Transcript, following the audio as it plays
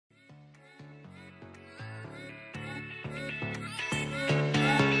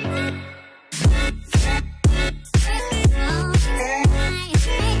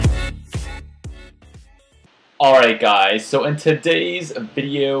Alright guys, so in today's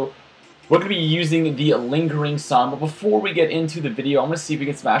video, we're going to be using the lingering song, but before we get into the video, I'm going to see if we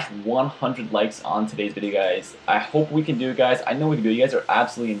can smash 100 likes on today's video, guys. I hope we can do it, guys. I know we can do it. You guys are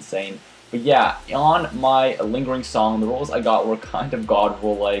absolutely insane. But yeah, on my lingering song, the rolls I got were kind of god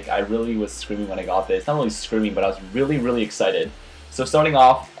roll-like. I really was screaming when I got this. Not really screaming, but I was really excited. So starting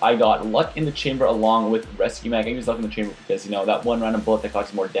off, I got Luck in the Chamber along with Rescue Mag. I use Luck in the Chamber because, you know, that one random bullet that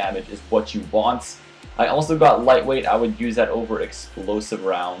causes more damage is what you want. I also got Lightweight. I would use that over Explosive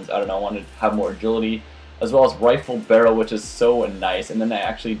Rounds. I don't know, I wanted to have more agility. As well as Rifle Barrel, which is so nice. And then I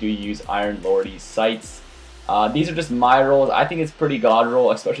actually do use Iron Lordy's Sights. These are just my rolls. I think it's pretty god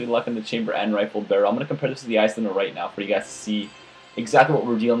roll, especially Luck in the Chamber and Rifle Barrel. I'm going to compare this to the Icelander right now for you guys to see exactly what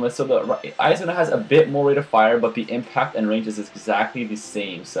we're dealing with. So the Icelander has a bit more rate of fire, but the impact and range is exactly the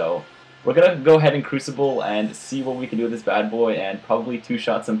same. So we're going to go ahead and Crucible and see what we can do with this bad boy and probably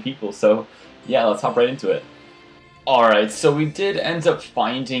two-shot some people. So yeah, let's hop right into it. Alright, so we did end up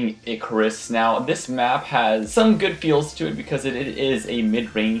finding Icarus. Now, this map has some good feels to it because it is a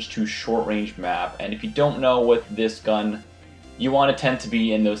mid-range to short-range map. And if you don't know with this gun, you want to tend to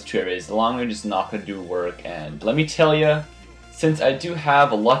be in those two areas. The long range is not going to do work. And let me tell you, since I do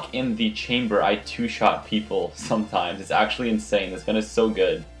have Luck in the Chamber, I two-shot people sometimes. It's actually insane. This gun is so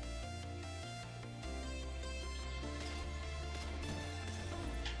good.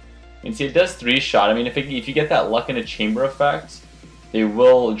 You can see it does 3-shot. I mean, if you get that Luck in a Chamber effect, they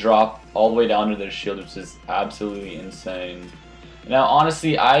will drop all the way down to their shield, which is absolutely insane. Now,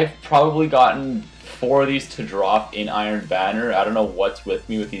 honestly, I've probably gotten 4 of these to drop in Iron Banner. I don't know what's with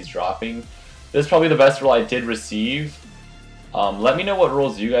me with these dropping. This is probably the best roll I did receive. Let me know what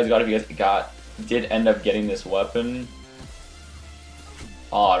rolls you guys got if you guys did end up getting this weapon.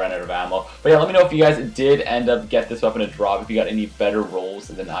 Oh, I ran out of ammo. But yeah, let me know if you guys did end up get this weapon to drop, if you got any better rolls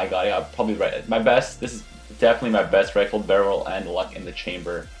than I got. Yeah, probably right. My best, this is definitely my best Rifle Barrel and Luck in the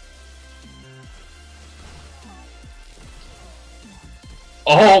Chamber.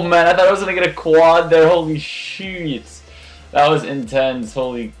 Oh man, I thought I was going to get a quad there. Holy shit. That was intense.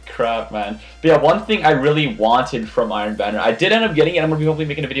 Holy crap, man. But yeah, one thing I really wanted from Iron Banner, I did end up getting it. I'm going to be hopefully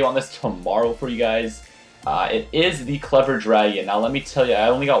making a video on this tomorrow for you guys. It is the Clever Dragon. Now let me tell you, I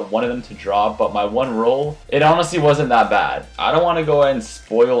only got one of them to drop, but my one roll, it honestly wasn't that bad. I don't want to go ahead and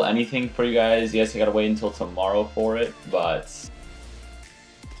spoil anything for you guys. Yes, I gotta wait until tomorrow for it, but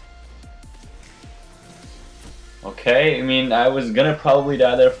okay, I mean, I was gonna probably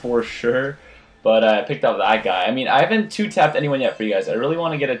die there for sure, but I picked up that guy. I mean, I haven't 2-tapped anyone yet for you guys. I really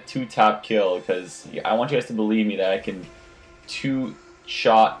want to get a 2-tap kill, because I want you guys to believe me that I can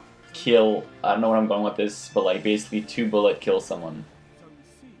 2-shot kill. I don't know where I'm going with this, but like basically 2-bullet kill someone.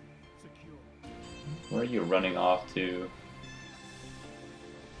 Where are you running off to?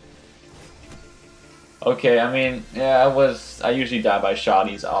 Okay, I mean, yeah, I usually die by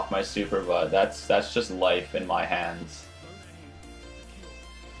shotties off my super, but that's just life in my hands.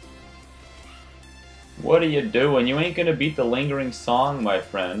 What are you doing? You ain't gonna beat the lingering song, my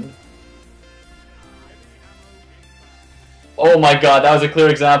friend. Oh my god, that was a clear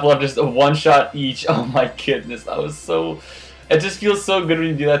example of just a 1-shot each. Oh my goodness, that was so... It just feels so good when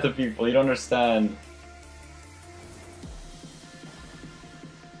you do that to people. You don't understand.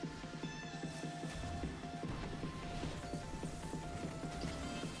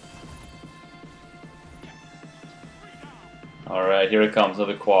 Alright, here it comes,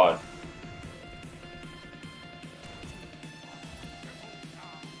 another quad.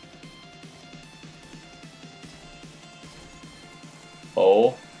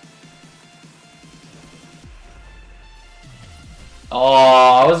 Oh.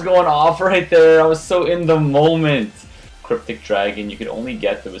 Oh, I was going off right there. I was so in the moment. Cryptic Dragon, you could only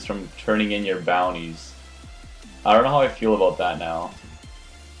get those from turning in your bounties. I don't know how I feel about that now.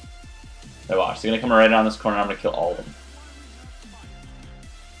 Hey, watch. They're going to come right down this corner and I'm going to kill all of them.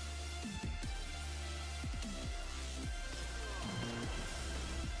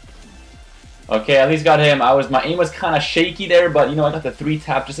 Okay, at least got him. My aim was kind of shaky there, but you know, I got the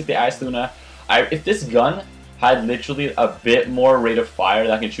 3-tap just like the Icelander. If this gun had literally a bit more rate of fire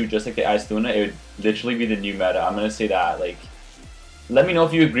that can shoot just like the Icelander, it would literally be the new meta. I'm gonna say that. Like, let me know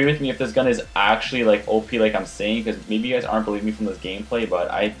if you agree with me if this gun is actually like OP like I'm saying, because maybe you guys aren't believing me from this gameplay, but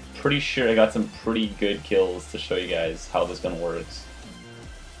I'm pretty sure I got some pretty good kills to show you guys how this gun works.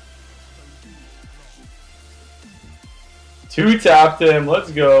 2-tapped him.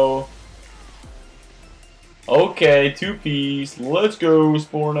 Let's go. Okay, 2-piece. Let's go,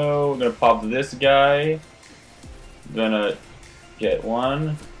 Sporno. I'm gonna pop this guy. Gonna get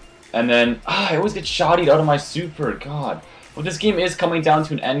one. And then, I always get shottied out of my super. God. Well, this game is coming down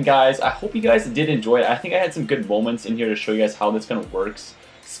to an end, guys. I hope you guys did enjoy it. I think I had some good moments in here to show you guys how this kind of works,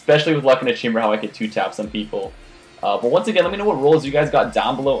 especially with Luck in the Chamber, how I could 2-tap some people. But once again, let me know what roles you guys got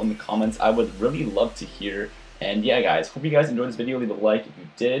down below in the comments. I would really love to hear. And yeah, guys, hope you guys enjoyed this video. Leave a like if you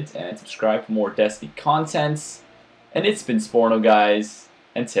did, and subscribe for more Destiny contents. And it's been Sporno, guys,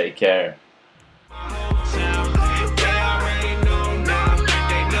 and take care.